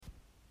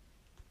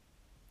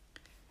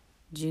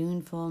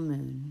June Full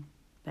Moon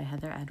by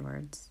Heather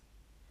Edwards.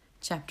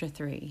 Chapter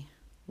 3.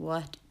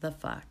 What the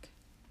fuck?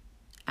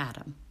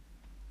 Adam.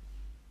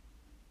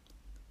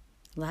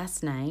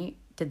 Last night,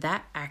 did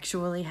that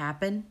actually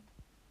happen?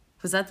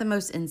 Was that the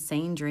most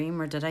insane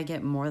dream, or did I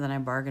get more than I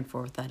bargained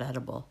for with that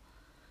edible?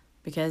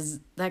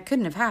 Because that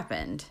couldn't have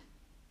happened.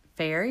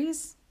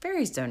 Fairies?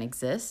 Fairies don't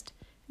exist.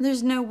 And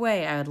there's no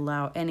way I would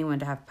allow anyone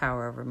to have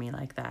power over me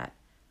like that.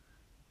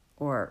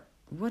 Or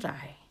would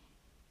I?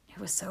 It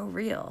was so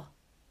real.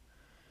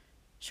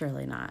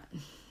 Surely not.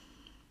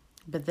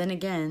 But then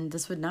again,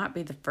 this would not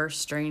be the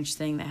first strange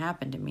thing that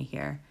happened to me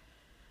here.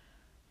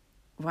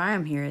 Why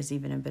I'm here is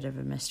even a bit of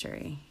a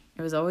mystery.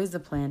 It was always the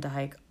plan to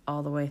hike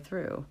all the way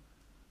through.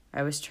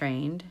 I was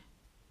trained,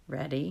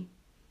 ready.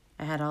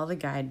 I had all the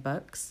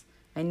guidebooks.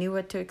 I knew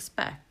what to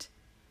expect.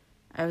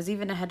 I was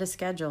even ahead of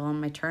schedule on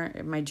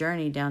my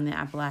journey down the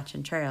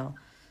Appalachian Trail.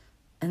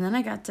 And then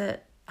I got to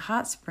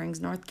Hot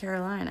Springs, North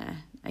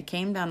Carolina. I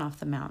came down off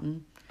the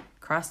mountain,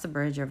 crossed the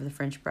bridge over the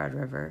French Broad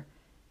River,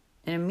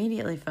 and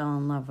immediately fell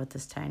in love with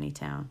this tiny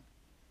town.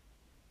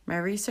 My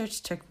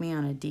research took me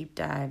on a deep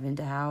dive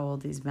into how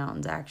old these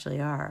mountains actually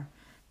are.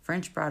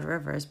 French Broad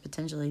River is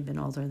potentially even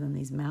older than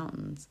these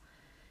mountains.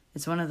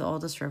 It's one of the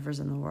oldest rivers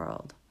in the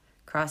world.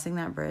 Crossing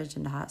that bridge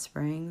into Hot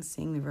Springs,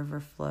 seeing the river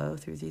flow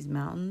through these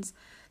mountains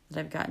that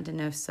I've gotten to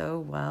know so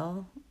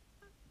well,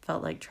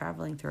 felt like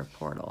traveling through a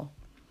portal.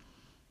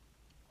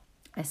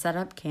 I set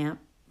up camp,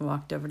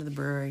 walked over to the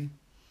brewery,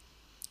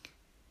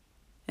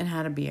 and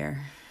had a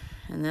beer.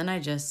 And then I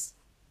just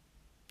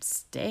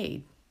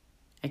stayed.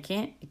 I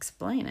can't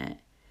explain it.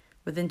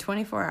 Within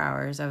 24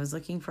 hours, I was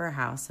looking for a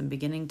house and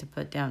beginning to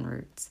put down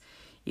roots,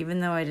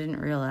 even though I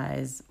didn't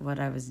realize what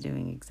I was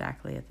doing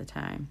exactly at the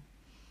time.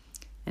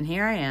 And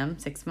here I am,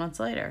 6 months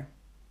later.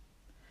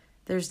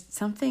 There's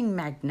something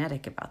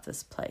magnetic about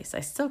this place. I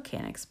still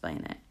can't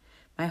explain it.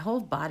 My whole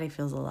body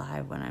feels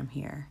alive when I'm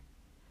here.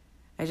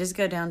 I just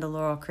go down to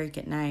Laurel Creek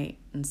at night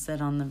and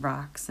sit on the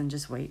rocks and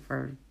just wait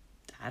for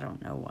I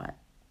don't know what.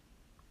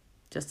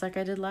 Just like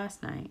I did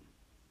last night.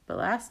 But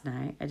last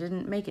night, I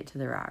didn't make it to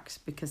the rocks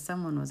because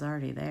someone was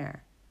already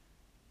there.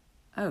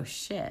 Oh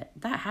shit,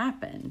 that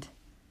happened.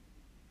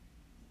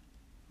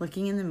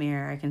 Looking in the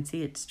mirror, I can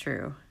see it's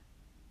true.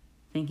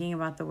 Thinking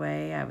about the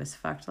way I was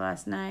fucked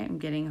last night, I'm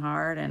getting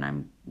hard and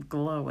I'm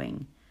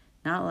glowing.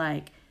 Not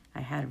like I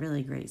had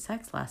really great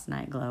sex last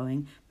night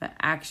glowing, but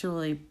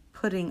actually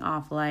putting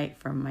off light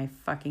from my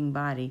fucking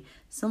body,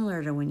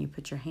 similar to when you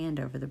put your hand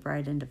over the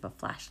bright end of a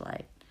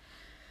flashlight.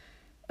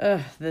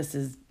 Ugh, this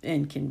is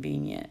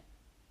inconvenient.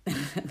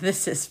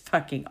 This is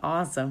fucking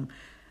awesome.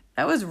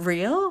 That was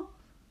real?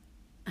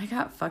 I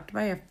got fucked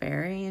by a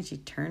fairy and she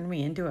turned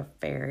me into a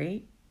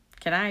fairy?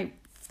 Can I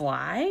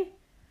fly?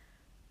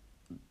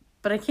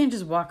 But I can't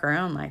just walk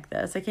around like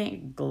this. I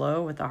can't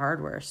glow with a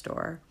hardware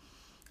store.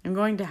 I'm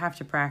going to have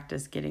to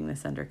practice getting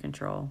this under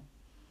control.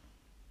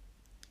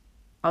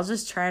 I'll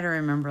just try to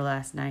remember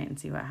last night and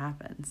see what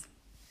happens.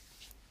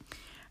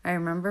 I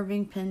remember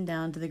being pinned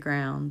down to the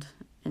ground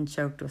and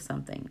choked with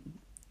something.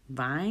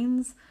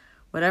 Vines?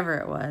 Whatever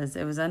it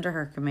was under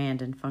her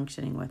command and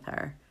functioning with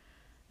her.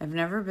 I've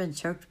never been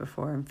choked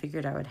before and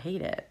figured I would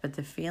hate it, but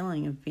the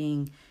feeling of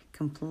being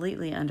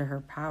completely under her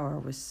power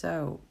was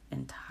so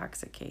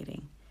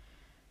intoxicating.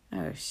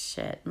 Oh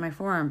shit, my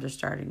forearms are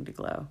starting to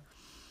glow.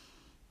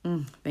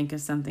 Think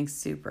of something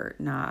super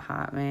not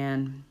hot,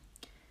 man.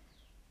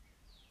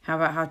 How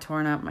about how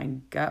torn up my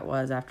gut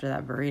was after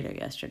that burrito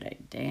yesterday?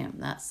 Damn,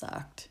 that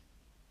sucked.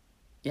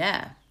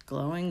 Yeah,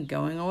 glowing,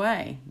 going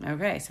away.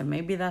 Okay, so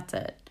maybe that's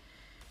it.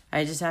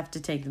 I just have to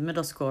take the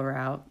middle school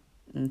route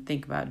and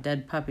think about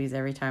dead puppies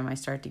every time I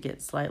start to get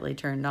slightly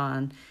turned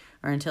on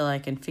or until I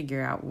can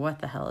figure out what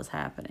the hell is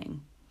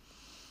happening.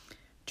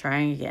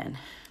 Trying again.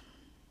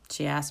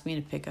 She asked me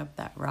to pick up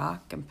that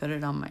rock and put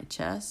it on my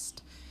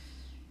chest.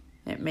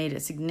 It made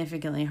it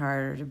significantly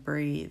harder to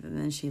breathe, and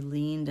then she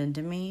leaned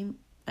into me.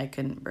 I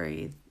couldn't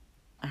breathe.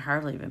 I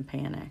hardly even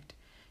panicked.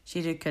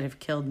 She could have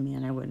killed me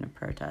and I wouldn't have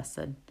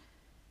protested.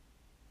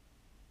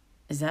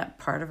 Is that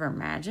part of her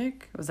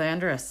magic? Was I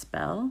under a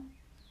spell?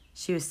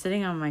 She was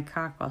sitting on my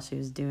cock while she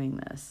was doing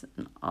this,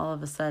 and all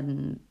of a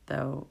sudden,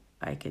 though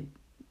I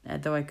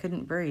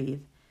couldn't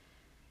breathe,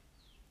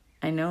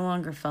 I no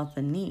longer felt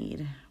the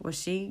need. Was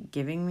she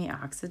giving me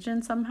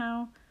oxygen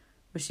somehow?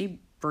 Was she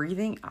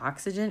breathing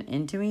oxygen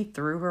into me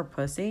through her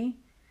pussy?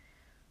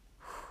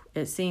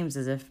 It seems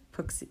as if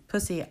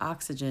pussy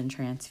oxygen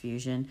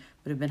transfusion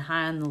would have been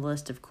high on the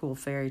list of cool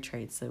fairy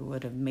traits that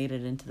would have made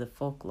it into the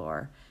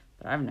folklore,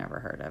 but I've never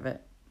heard of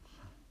it.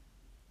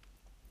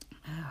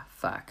 Oh,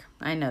 fuck.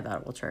 I know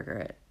that will trigger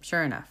it.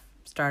 Sure enough,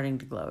 starting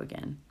to glow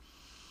again.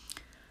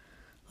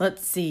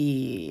 Let's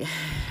see.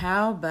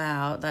 How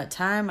about that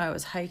time I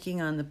was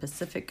hiking on the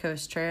Pacific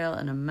Coast Trail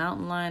and a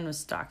mountain lion was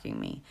stalking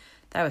me?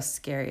 That was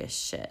scary as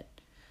shit.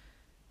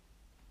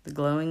 The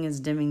glowing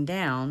is dimming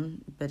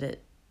down, but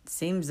it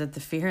seems that the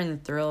fear and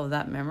the thrill of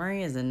that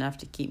memory is enough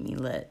to keep me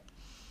lit.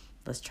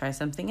 Let's try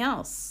something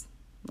else.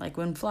 Like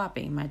when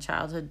Floppy, my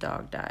childhood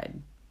dog,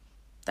 died.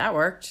 That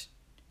worked.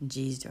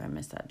 Jeez, do I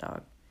miss that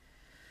dog.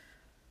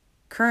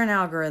 Current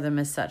algorithm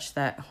is such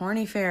that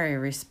horny fairy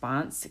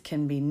response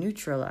can be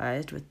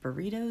neutralized with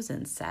burritos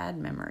and sad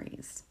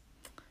memories.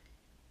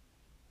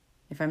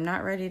 If I'm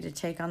not ready to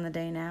take on the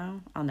day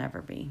now, I'll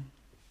never be.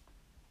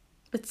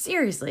 But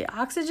seriously,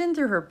 oxygen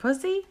through her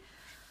pussy?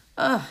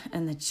 Ugh,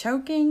 and the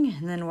choking,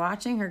 and then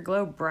watching her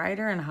glow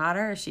brighter and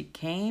hotter as she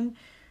came,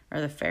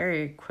 or the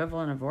fairy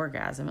equivalent of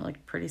orgasm. It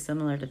looked pretty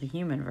similar to the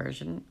human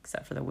version,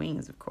 except for the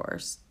wings, of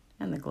course,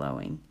 and the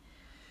glowing.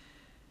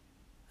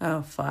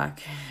 Oh,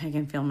 fuck. I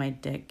can feel my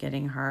dick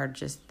getting hard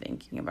just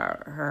thinking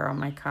about her on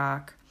my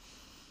cock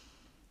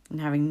and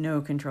having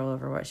no control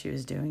over what she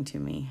was doing to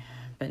me,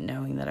 but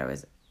knowing that I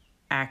was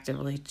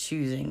actively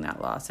choosing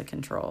that loss of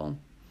control.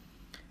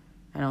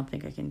 I don't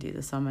think I can do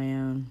this on my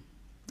own.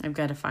 I've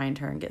got to find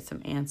her and get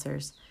some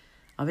answers.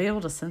 I'll be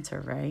able to sense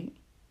her, right?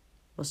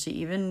 Will she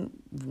even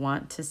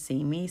want to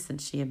see me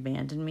since she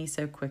abandoned me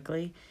so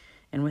quickly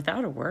and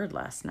without a word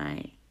last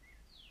night?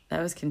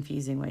 That was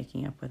confusing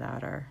waking up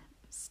without her.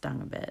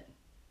 Stung a bit.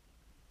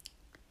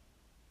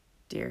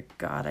 Dear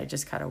God, I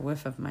just caught a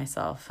whiff of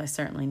myself. I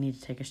certainly need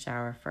to take a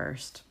shower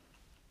first.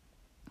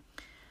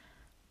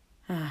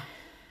 I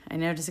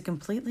notice a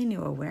completely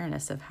new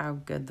awareness of how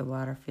good the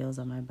water feels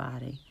on my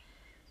body.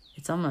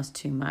 It's almost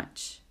too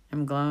much.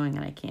 I'm glowing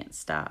and I can't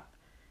stop.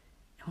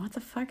 And what the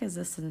fuck is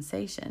this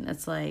sensation?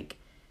 It's like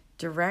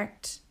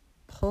direct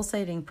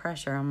pulsating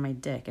pressure on my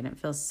dick, and it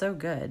feels so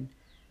good,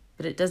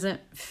 but it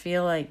doesn't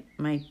feel like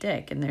my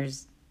dick, and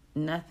there's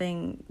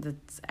nothing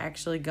that's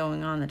actually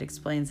going on that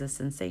explains the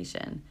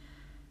sensation.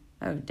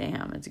 Oh,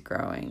 damn, it's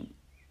growing.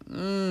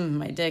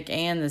 My dick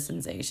and the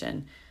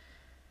sensation.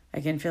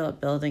 I can feel it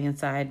building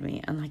inside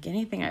me, unlike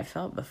anything I've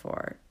felt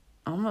before.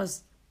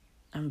 Almost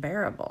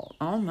unbearable.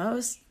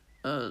 Almost.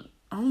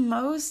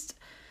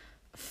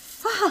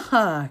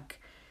 Fuck.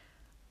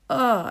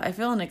 Oh, I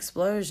feel an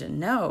explosion.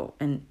 No,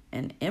 an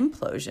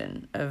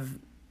implosion of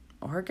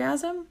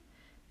orgasm?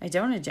 I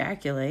don't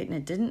ejaculate, and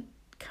it didn't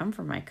come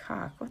from my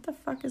cock. What the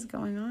fuck is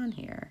going on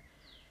here?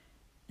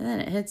 And then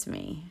it hits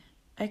me.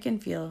 I can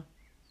feel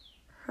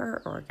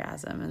her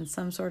orgasm in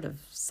some sort of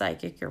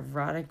psychic,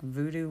 erotic,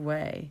 voodoo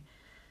way.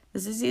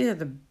 This is either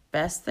the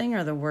best thing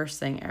or the worst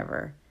thing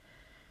ever.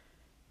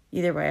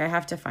 Either way, I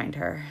have to find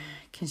her.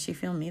 Can she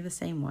feel me the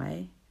same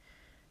way?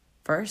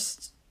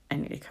 First, I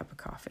need a cup of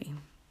coffee.